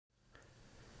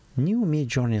new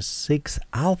MidJourney 6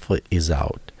 Alpha is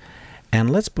out, and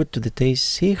let's put to the test,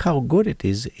 see how good it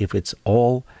is, if it's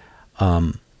all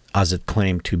as it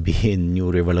claimed to be in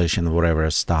new revelation, whatever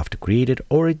stuff to create it,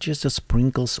 or it just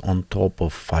sprinkles on top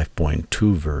of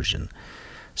 5.2 version.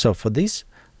 So for this,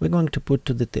 we're going to put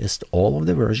to the test all of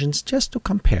the versions just to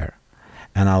compare.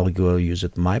 And I'll go use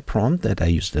it my prompt that I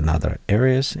used in other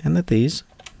areas, and it is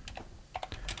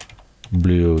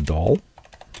blue doll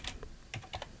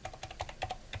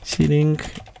sitting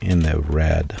in a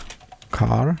red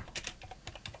car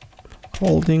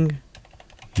holding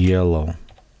yellow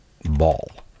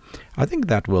ball. I think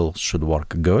that should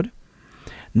work good.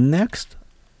 Next,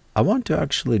 I want to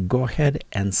actually go ahead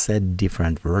and set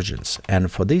different versions,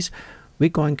 and for this we're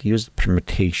going to use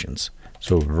permutations.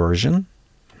 So version,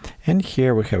 and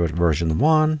here we have it version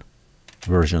 1,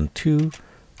 version 2,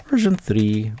 version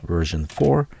 3, version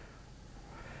 4.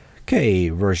 Okay,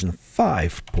 version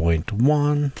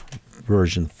 5.1,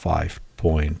 version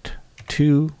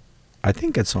 5.2. I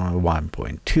think it's on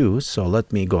 1.2, so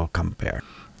let me go compare.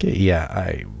 Okay, yeah,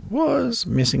 I was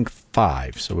missing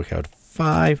 5. So we have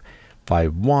 5,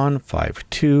 5.1,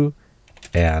 5.2,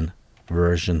 and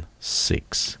version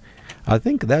 6. I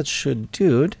think that should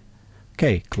do it.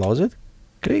 Okay, close it.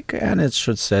 Click, and it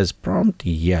should says prompt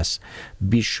yes.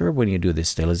 Be sure when you do the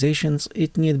stylizations,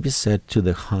 it need to be set to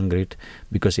the 100,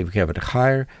 because if you have it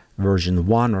higher, version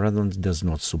 1 rather does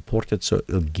not support it, so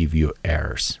it'll give you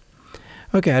errors.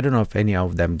 Okay, I don't know if any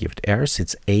of them give errors.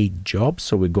 It's 8 jobs,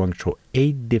 so we're going through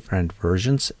 8 different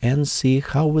versions and see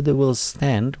how they will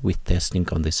stand with testing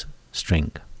on this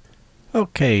string.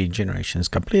 Okay, generation is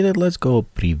completed. Let's go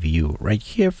preview. Right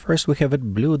here, first we have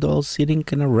it blue doll sitting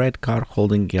in a red car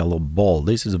holding yellow ball.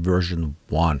 This is version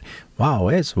 1. Wow,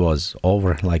 it was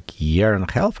over like a year and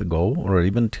a half ago, or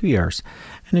even 2 years.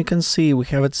 And you can see we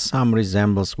have it some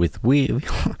resemblance with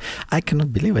I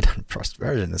cannot believe it on first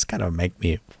version. It's kind of make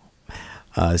me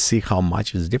see how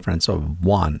much is different. So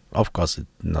 1, of course, it's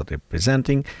not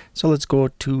representing. So let's go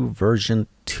to version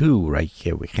 2. Right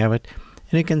here we have it.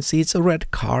 And you can see it's a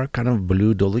red car, kind of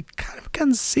blue doll. You kind of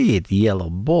can see it. Yellow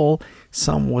ball,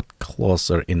 somewhat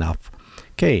closer enough.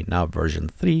 Okay, now version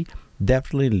 3,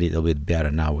 definitely a little bit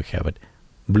better. Now we have it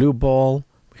blue ball.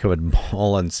 We have it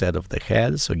ball instead of the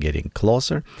head, so getting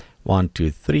closer. 1,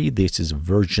 2, 3. This is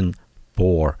version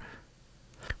 4,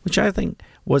 which I think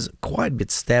was quite a bit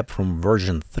step from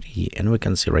version 3. And we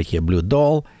can see right here blue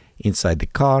doll inside the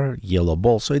car, yellow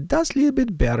ball. So it does a little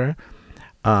bit better.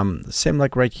 Same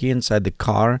like right here inside the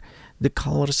car. The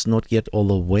color is not yet all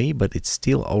the way, but it's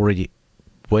still already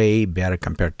way better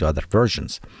compared to other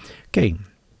versions. Okay,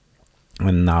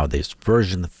 and now this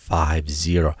version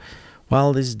 5.0.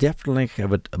 Well, this definitely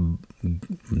have it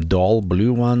doll,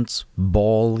 blue ones,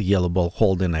 ball, yellow ball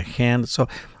holding a hand. So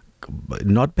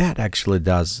not bad, actually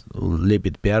does a little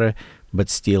bit better, but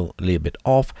still a little bit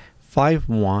off.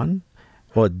 5.1,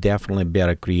 or definitely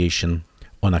better creation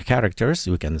on the characters.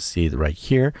 You can see it right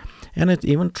here, and it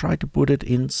even tried to put it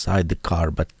inside the car,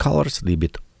 but colors a little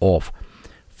bit off.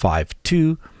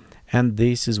 5.2, and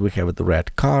this is we have the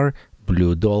red car,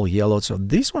 blue doll, yellow. So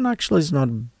this one actually is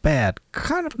not bad,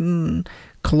 kind of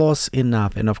close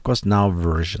enough. And of course now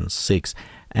version 6,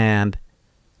 and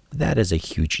that is a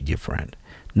huge difference.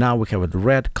 Now we have a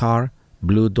red car,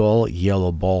 blue doll,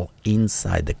 yellow ball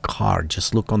inside the car.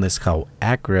 Just look on this, how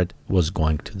accurate was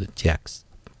going to the text.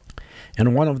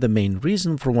 And one of the main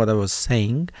reasons for what I was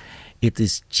saying, it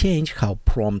is change how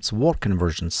prompts work in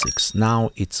version 6.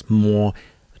 Now it's more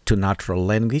to natural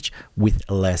language with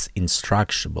less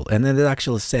instructionable. And then it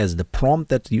actually says the prompt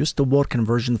that used to work in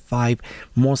version 5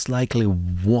 most likely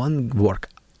won't work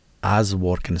as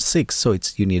work in 6. So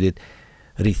it's you need it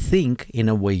rethink in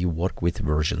a way you work with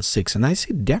version 6. And I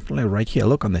see definitely right here,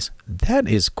 look on this, that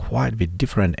is quite a bit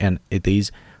different, and it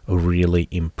is really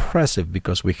impressive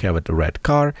because we have a red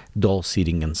car, doll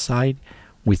sitting inside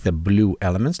with the blue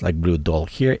elements like blue doll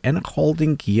here and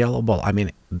holding yellow ball. I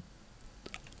mean,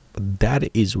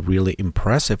 that is really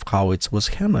impressive how it was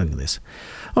handling this.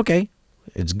 Okay,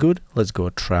 it's good. Let's go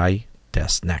try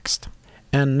test next.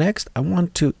 And next I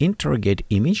want to interrogate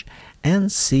image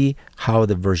and see how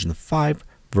the version 5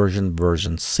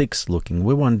 version 6 looking.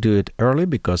 We won't do it early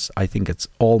because I think it's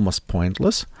almost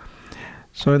pointless.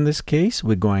 So in this case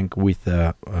we're going with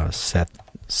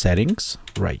settings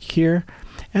right here,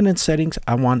 and in settings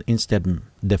I want instead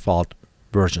default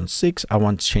version 6, I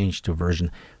want to change to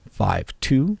version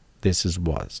 5.2. This is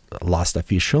was last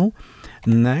official.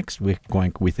 Next we're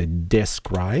going with a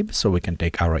describe, so we can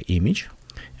take our image,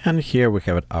 and here we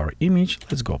have our image.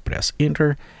 Let's go press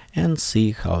enter and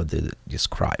see how they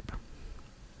describe.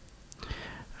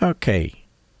 Okay,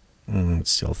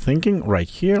 Still thinking. Right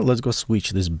here, let's go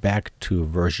switch this back to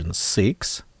version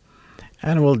 6.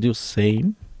 And we'll do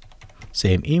same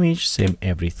image, same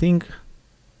everything.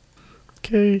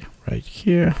 Okay, right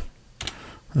here.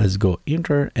 Let's go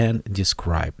enter and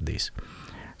describe this.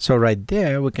 So right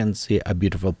there, we can see a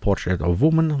beautiful portrait of a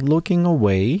woman looking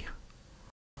away,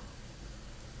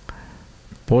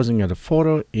 posing at a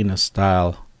photo in a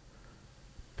style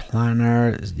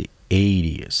planner is the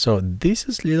 80s. So this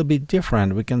is a little bit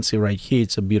different. We can see right here,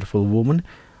 it's a beautiful woman.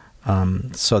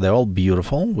 So they're all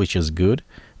beautiful, which is good.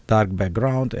 Dark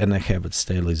background, and I have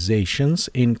stylizations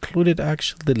included,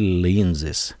 actually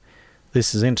lenses.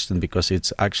 This is interesting because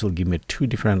it's actually giving me two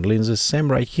different lenses.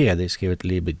 Same right here, they give it a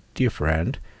little bit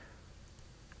different.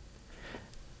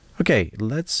 Okay,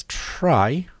 let's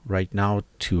try right now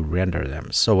to render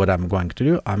them. So what I'm going to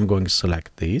do, I'm going to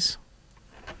select these.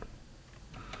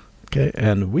 Okay,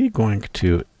 and we're going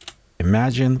to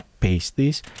imagine, paste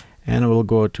this, and we'll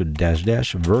go to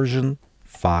 -- version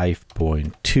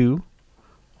 5.2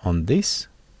 on this.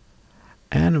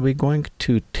 And we're going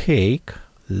to take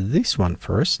this one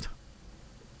first.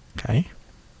 Okay,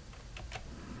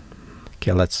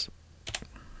 let's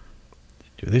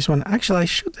do this one. Actually,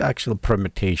 I should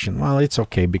permutation. Well, it's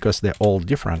okay because they're all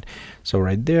different. So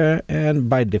right there, and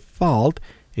by default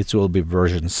it will be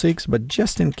version 6, but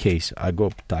just in case, I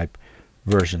go type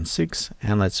version 6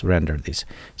 and let's render this.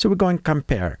 So we're going to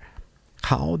compare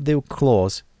how they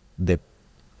close the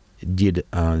did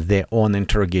their own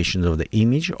interrogations of the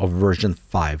image of version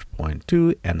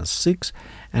 5.2 and 6,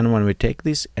 and when we take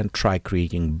this and try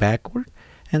creating backward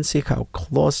and see how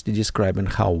close they describe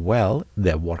and how well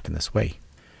they work in this way.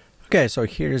 Okay, so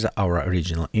here's our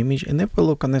original image, and if we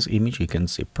look on this image, you can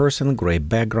see person, gray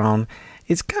background.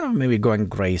 It's kind of maybe going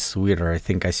gray sweeter. I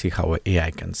think I see how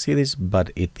AI can see this, but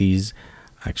it is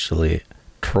actually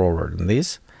truer than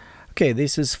this. Okay,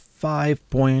 this is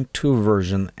 5.2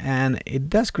 version, and it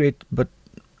does create, but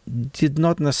did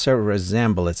not necessarily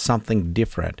resemble it, something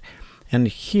different. And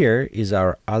here is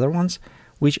our other ones,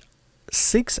 which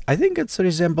 6, I think it's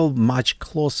resembled much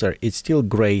closer. It's still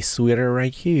gray sweater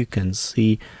right here. You can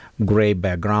see gray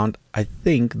background. I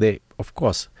think they, of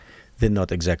course, they're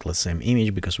not exactly the same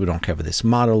image because we don't have this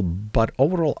model, but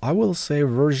overall, I will say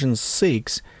version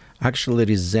 6 actually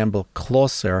resemble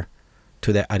closer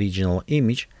to the original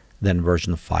image than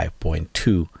version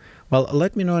 5.2. Well,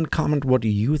 let me know in comment what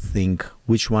you think,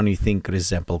 which one you think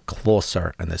resemble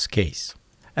closer in this case.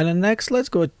 And then next, let's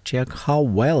go check how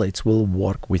well it will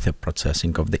work with the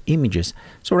processing of the images.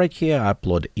 So right here, I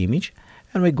upload image,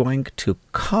 and we're going to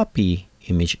copy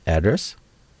image address.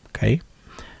 Okay.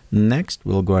 Next,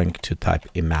 we're going to type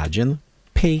imagine,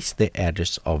 paste the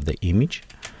address of the image,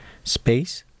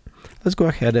 space. Let's go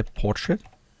ahead and portrait.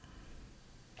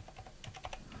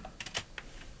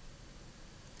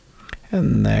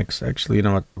 And next, actually, you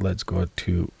know what? Let's go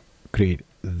to create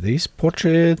this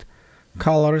portrait,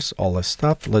 colors, all this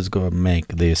stuff. Let's go make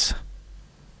this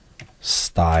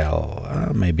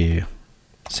style, maybe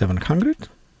 700.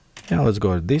 Yeah, let's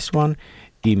go to this one,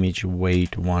 image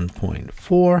weight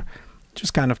 1.4.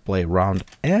 Just kind of play around.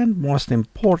 And most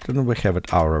important, we have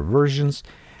it our versions,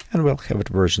 and we'll have it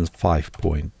versions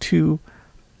 5.2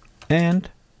 and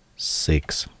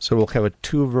 6. So we'll have it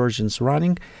 2 versions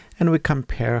running, and we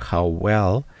compare how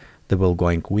well they will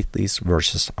going with this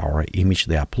versus our image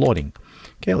they're uploading.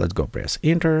 Okay, let's go press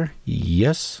enter,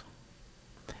 yes,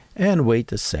 and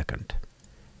wait a second.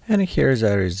 And here's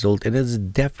our result. It is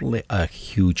definitely a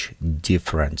huge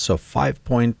difference. So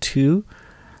 5.2,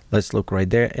 let's look right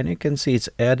there, and you can see it's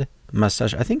add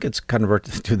mustache. I think it's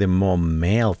converted to the more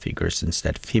male figures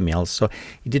instead female, so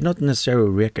it did not necessarily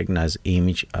recognize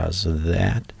image as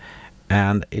that.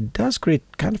 And it does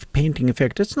create kind of painting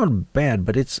effect. It's not bad,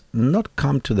 but it's not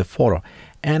come to the photo.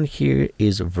 And here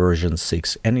is version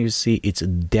 6, and you see it's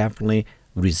definitely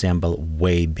resemble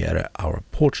way better our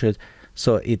portrait.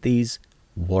 So it is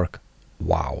work.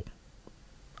 Wow.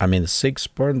 I mean,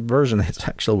 6-point version is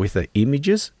actually with the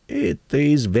images. It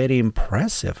is very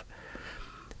impressive.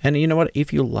 And you know what?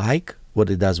 If you like what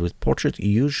it does with portrait,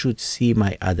 you should see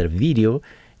my other video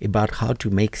about how to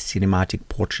make cinematic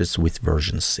portraits with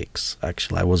version 6.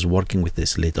 Actually, I was working with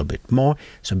this a little bit more,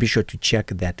 so be sure to check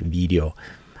that video.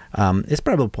 It's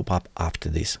probably pop up after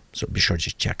this, so be sure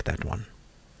to check that one.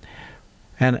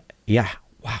 And yeah,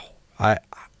 wow,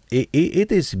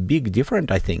 it is big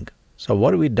different, I think. So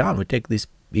what have we done? We take this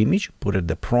image, put it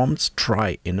the prompts,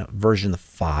 try in version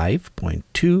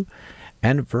 5.2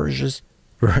 and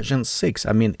version 6.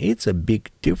 I mean, it's a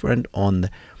big difference on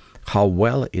how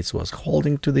well it was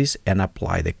holding to this, and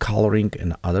apply the coloring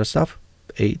and other stuff.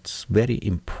 It's very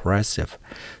impressive.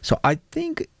 So I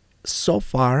think so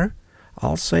far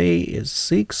I'll say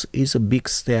 6 is a big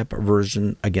step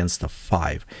version against a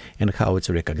 5, and how it's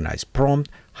recognized prompt,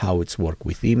 how it's work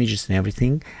with images and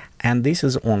everything. And this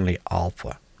is only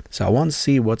alpha. So I want to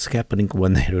see what's happening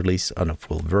when they release on a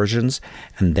full versions,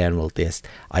 and then we'll test.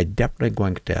 I definitely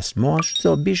going to test more,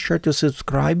 so be sure to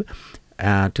subscribe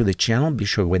to the channel. Be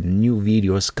sure when new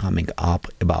videos coming up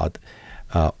about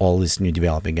all this new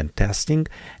developing and testing,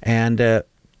 and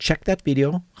check that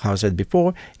video. How I said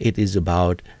before, it is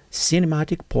about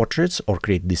cinematic portraits, or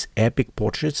create these epic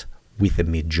portraits with a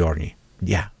MidJourney.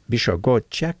 Yeah, be sure go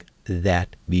check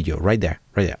that video right there,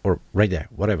 or right there,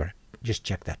 whatever. Just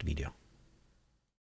check that video.